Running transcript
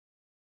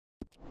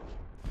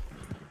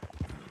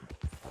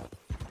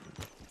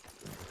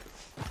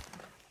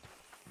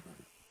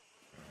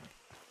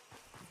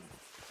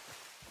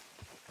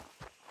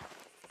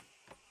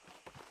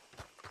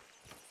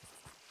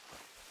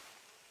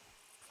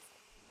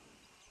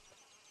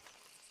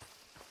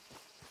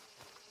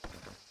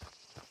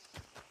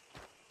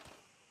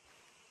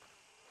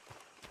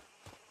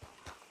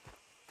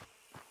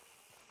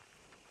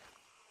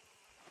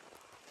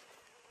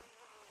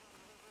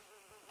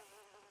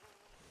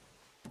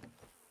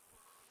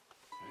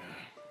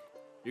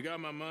You got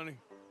my money?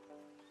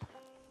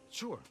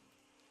 Sure.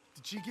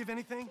 Did she give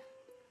anything?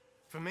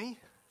 For me?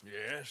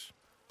 Yes.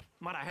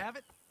 Might I have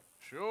it?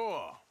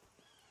 Sure.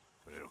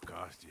 But it'll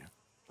cost you.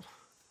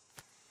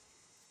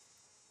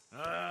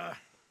 I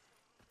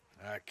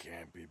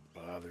can't be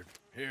bothered.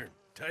 Here,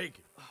 take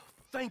it. Oh,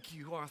 thank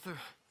you, Arthur.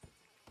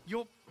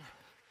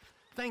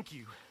 Thank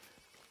you.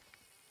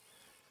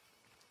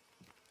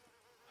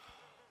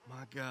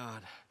 My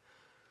God.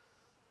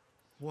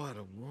 What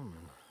a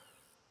woman.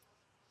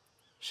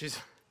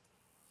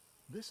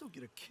 This'll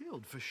get her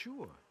killed for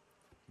sure.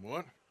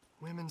 What?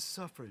 Women's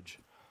suffrage.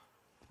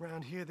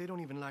 Around here, they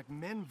don't even like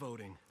men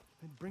voting.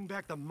 They'd bring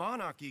back the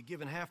monarchy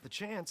given half the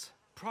chance.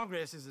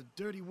 Progress is a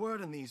dirty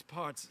word in these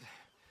parts.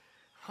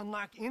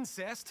 Unlike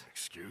incest.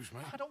 Excuse me?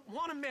 I don't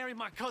want to marry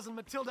my cousin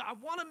Matilda. I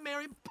want to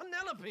marry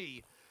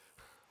Penelope.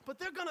 But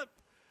they'll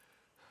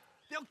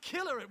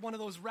kill her at one of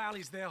those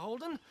rallies they're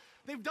holding.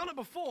 They've done it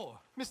before.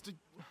 Mister,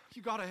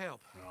 you gotta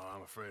help. No,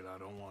 I'm afraid I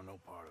don't want no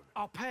part of it.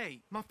 I'll pay.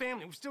 My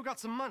family, we've still got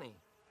some money.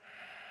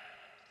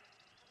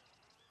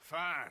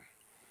 Fine.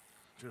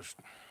 Just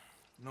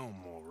no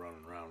more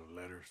running around with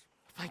letters.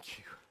 Thank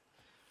you.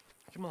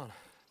 Come on.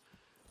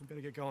 We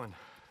better get going.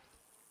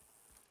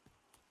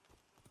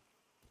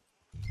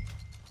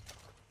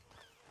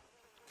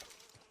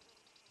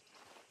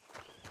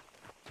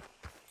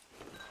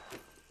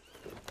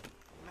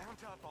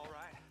 Mount up, all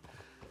right,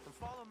 and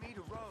follow me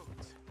to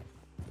Rhodes.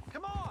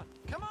 Come on!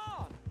 Come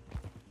on!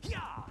 Yeah!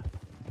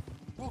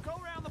 We'll go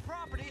around the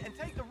property and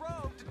take the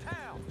road to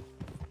town.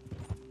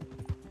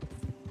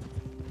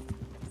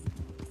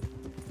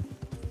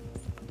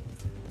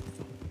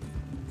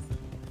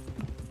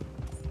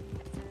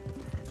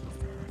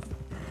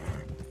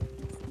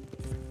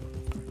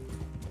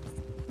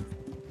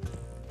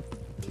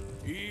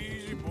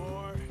 Easy,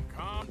 boy.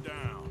 Calm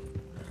down.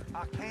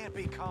 I can't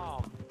be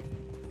calm.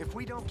 If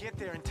we don't get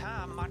there in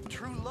time, my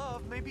true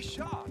love may be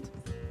shot.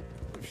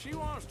 If she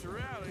wants to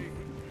rally,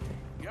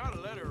 you gotta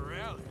let her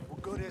rally. Well,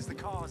 good as the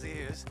cause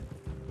is,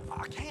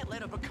 I can't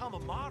let her become a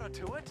martyr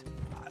to it.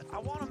 I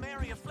want to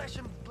marry a flesh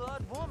and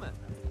blood woman,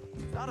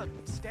 not a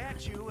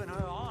statue in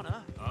her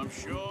honor. I'm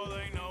sure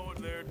they know what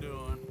they're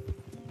doing.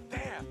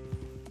 There!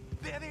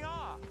 There they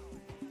are!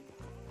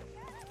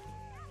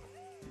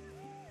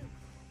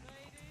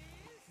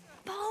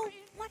 Bo,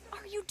 what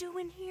are you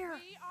doing here?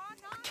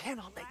 I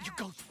cannot let you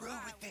go through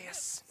with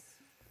this.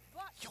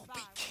 You'll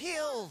be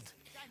killed.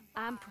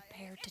 I'm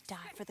prepared to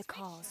die for the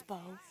cause, Bo.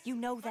 You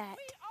know that.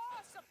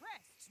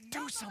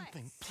 Do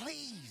something,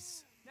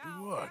 please.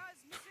 Do what?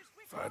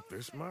 Fight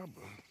this mob?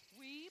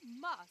 We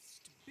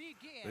must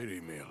begin. They'd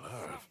eat me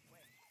alive.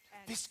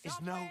 This is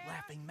no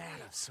laughing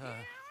matter, sir.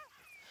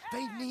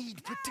 They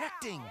need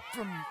protecting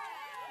from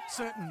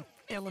certain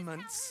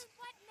elements.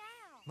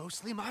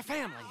 Mostly my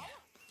family.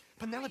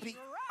 Penelope,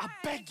 I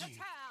beg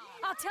you.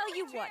 I'll tell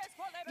you what.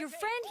 Your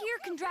friend here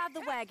can drive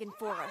the wagon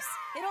for us.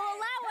 It'll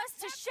allow us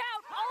to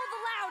shout all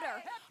the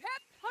louder.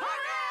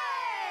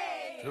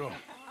 Hooray! Sure.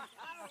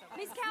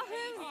 Miss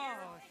Calhoun.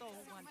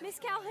 Miss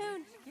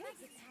Calhoun.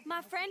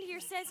 My friend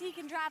here says he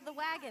can drive the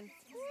wagon.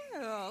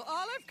 Well,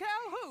 Olive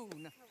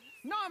Calhoun.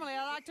 Normally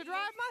I like to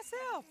drive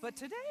myself, but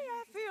today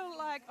I feel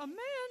like a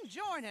man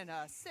joining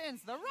us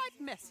sends the right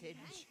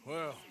message.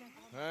 Well,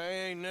 I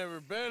ain't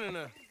never been in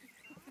a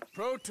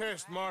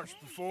protest march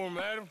before,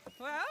 madam.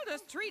 Well,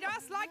 just treat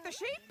us like the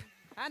sheep,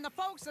 and the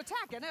folks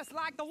attacking us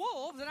like the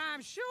wolves, and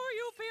I'm sure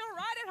you'll feel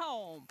right at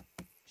home.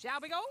 Shall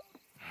we go?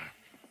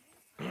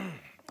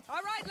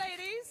 All right,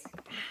 ladies.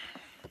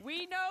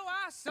 We know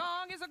our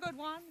song is a good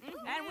one,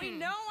 and we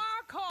know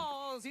our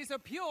cause is a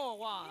pure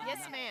one.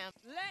 Yes, ma'am.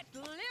 Let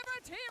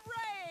liberty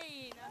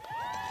reign!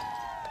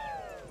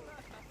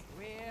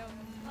 We're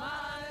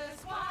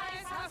mothers,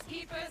 wives,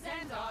 housekeepers,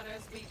 and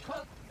daughters. We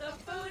cook the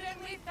food and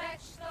we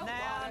fetch the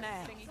water.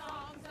 Now,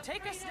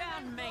 take us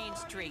down Main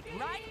Street,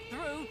 right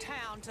through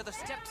town to the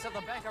steps of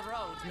the Becker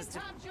Road,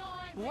 Mr.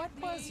 What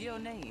was your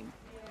name?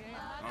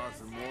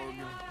 Arthur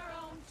Morgan.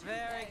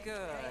 Very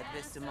good,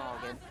 Mr.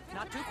 Morgan.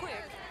 Not too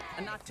quick,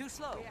 and not too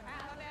slow.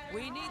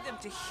 We need them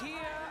to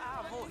hear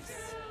our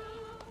voice.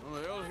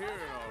 Well, they'll hear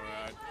it all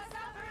right.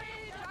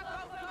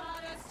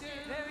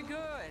 Very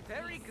good,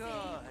 very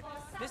good.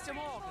 Mr.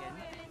 Morgan,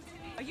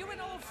 are you an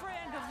old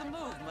friend of the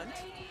movement?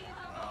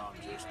 I'm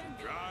just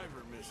a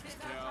driver, Mrs.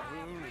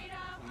 Calhoun,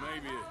 and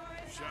maybe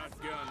a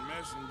shotgun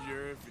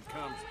messenger if it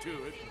comes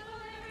to it.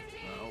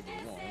 I hope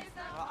it won't.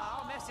 Well,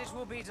 our message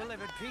will be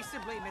delivered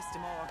peaceably, Mr.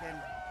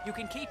 Morgan. You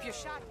can keep your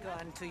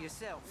shotgun to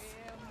yourself.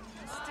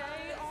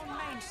 Stay on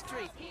Main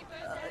Street.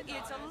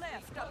 It's a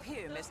left up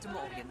here, Mr.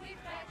 Morgan.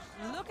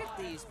 Look at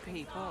these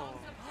people.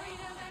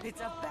 It's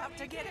about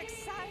to get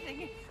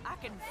exciting. I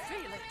can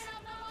feel it.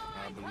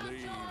 I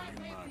believe you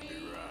might be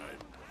right.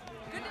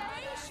 Good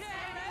day,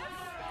 Sheriff.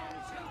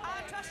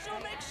 I trust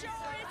you'll make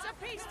sure it's a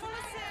peaceful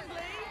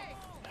assembly.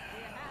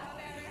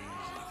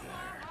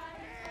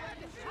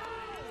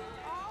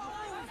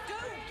 Oh, do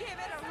give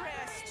it a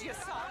rest, you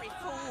sorry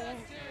fool.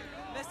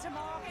 Mr.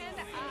 Morgan,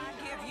 I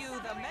give you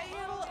the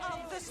male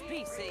of the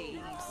species.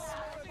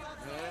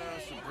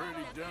 That's a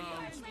pretty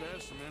dumb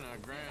specimen, I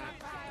grant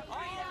it.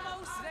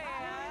 Almost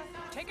there.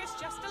 Take us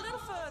just a little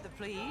further,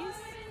 please.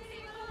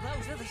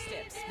 Those are the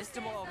steps,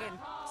 Mr. Morgan.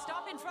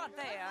 Stop in front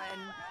there,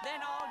 and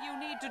then all you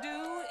need to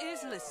do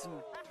is listen.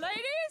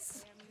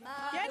 Ladies,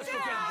 get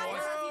down!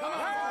 Come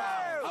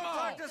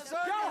on! Go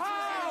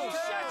home!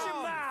 Shut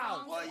your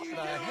mouth! What are you doing?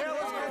 The hell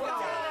is going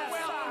on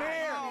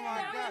here? Oh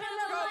my God!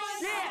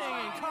 Shit!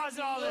 And cause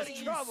all this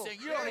trouble.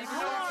 You don't even know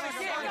what to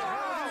get.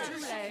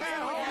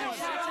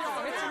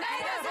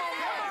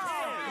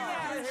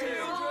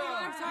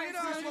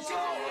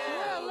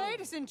 Well,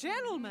 ladies and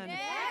gentlemen,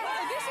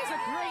 this is a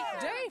great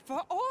day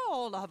for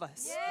all of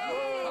us.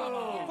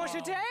 For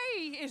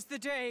today is the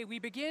day we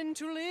begin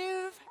to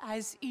live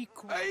as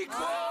equals.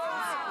 Equal!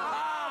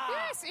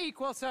 Yes,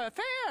 equal, sir.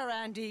 Fair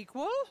and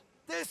equal.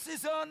 This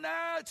is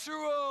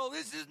unnatural.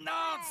 This is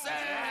nonsense.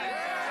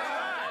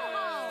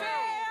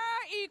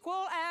 Fair,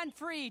 equal, and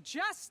free,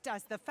 just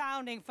as the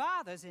Founding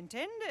Fathers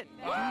intended.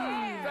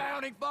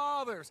 Founding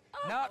fathers,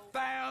 not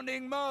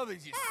founding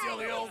mothers, you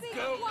silly old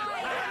goat.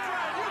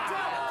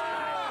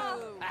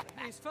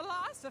 Is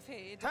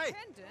philosophy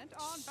dependent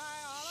on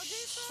biology?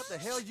 What the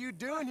hell you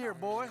doing here,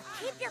 boy?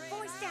 Keep your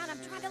voice down. I'm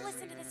trying to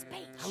listen to the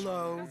speech.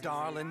 Hello,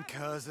 darling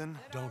cousin.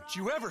 Don't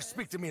you ever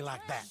speak to me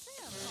like that.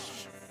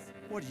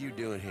 What are you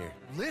doing here?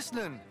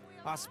 Listening,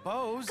 I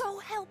suppose. Go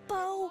help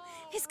Bo.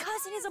 His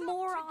cousin is a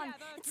moron.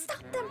 And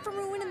stop them from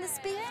ruining the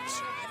speech.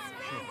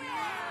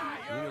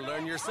 You need to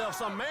learn yourself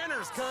some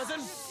manners, cousin.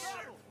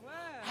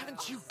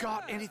 Haven't you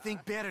got anything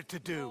better to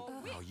do?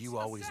 Oh, you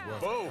always was.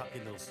 Bo,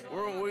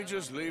 weren't we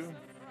just leaving?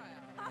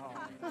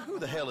 Who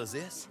the hell is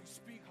this?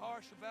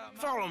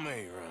 Follow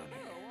me around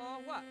here.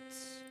 What?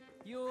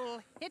 You'll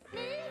hit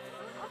me?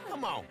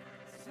 Come on.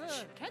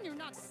 Sir, can you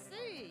not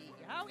see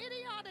how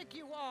idiotic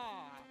you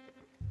are?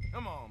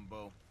 Come on,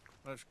 Bo.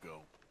 Let's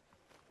go.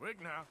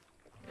 Quick now.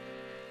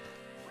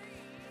 We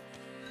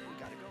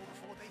gotta go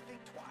before they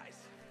think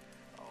twice.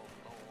 Oh,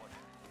 Lord.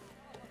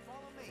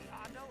 Follow me.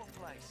 I know a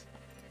place.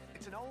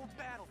 It's an old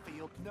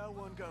battlefield no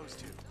one goes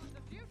to.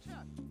 The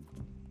future.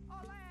 A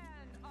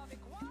land of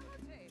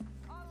equality.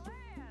 A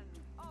land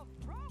of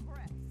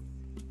progress.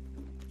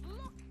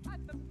 Look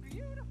at the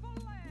beautiful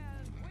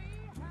land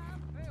we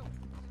have built.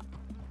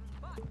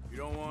 But You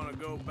don't want to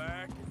go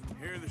back and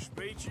hear the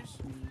speeches?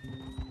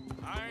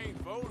 I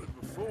ain't voted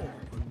before,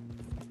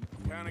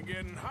 but kind of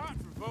getting hot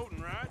for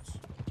voting rights.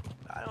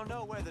 I don't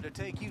know whether to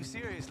take you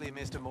seriously,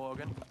 Mr.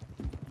 Morgan.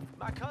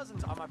 My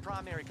cousins are my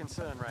primary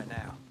concern right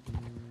now.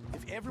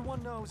 If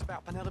everyone knows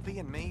about Penelope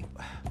and me...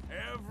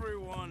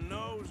 Everyone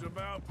knows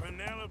about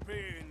Penelope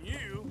and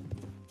you.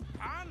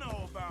 I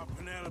know about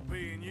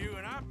Penelope and you,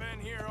 and I've been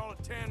here all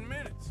of 10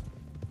 minutes.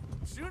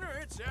 Sooner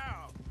it's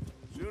out,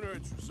 sooner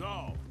it's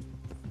resolved.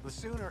 The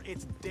sooner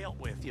it's dealt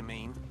with, you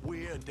mean?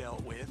 We're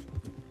dealt with.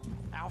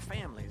 Our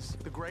families,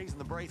 the Grays and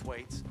the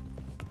Braithwaites,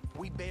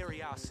 we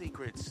bury our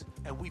secrets,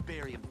 and we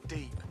bury them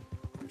deep.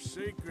 Your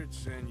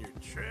secrets and your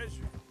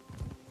treasure.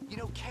 You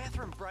know,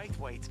 Catherine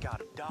Braithwaite's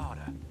got a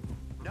daughter.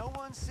 No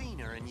one's seen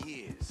her in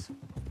years.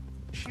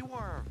 She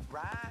weren't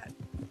right,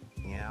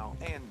 you know,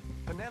 and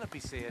Penelope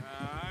said...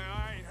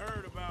 I ain't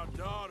heard about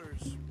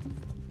daughters.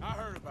 I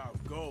heard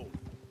about gold.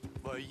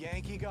 Well,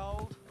 Yankee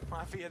gold?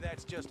 I fear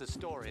that's just a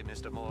story,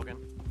 Mr. Morgan.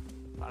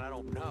 But I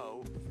don't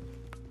know.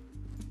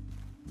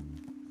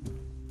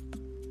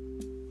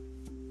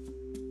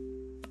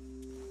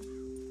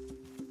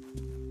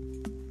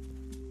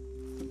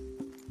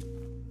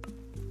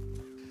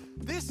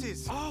 This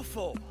is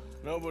awful.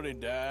 Nobody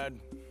died.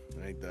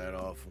 Ain't that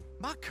awful?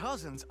 My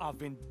cousins are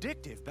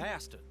vindictive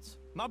bastards.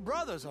 My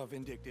brothers are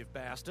vindictive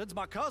bastards.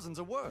 My cousins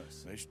are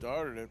worse. They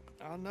started it.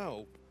 I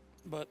know,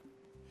 but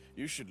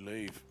You should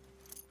leave.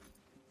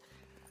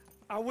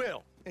 I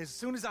will. As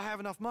soon as I have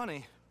enough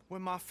money.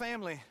 When my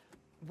family...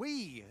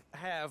 We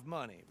have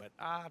money, but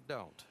I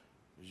don't.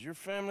 Is your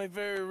family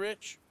very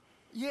rich?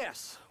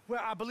 Yes,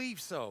 well, I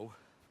believe so.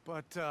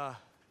 But,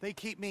 they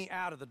keep me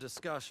out of the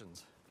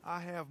discussions. I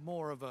have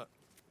more of a...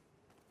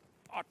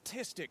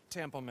 artistic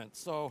temperament,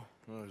 so...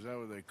 Oh, is that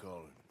what they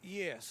call it?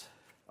 Yes.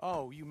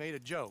 Oh, you made a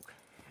joke.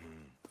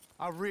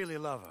 I really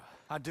love her.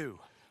 I do.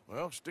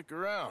 Well, stick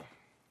around.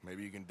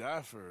 Maybe you can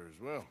die for her as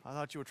well. I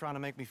thought you were trying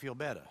to make me feel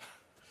better.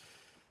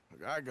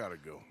 Look, I gotta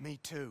go. Me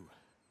too.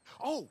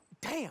 Oh,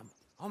 damn!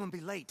 I'm gonna be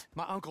late.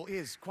 My uncle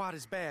is quite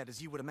as bad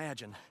as you would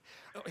imagine.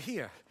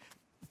 Here,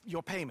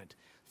 your payment.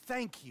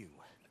 Thank you.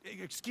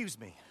 Excuse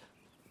me.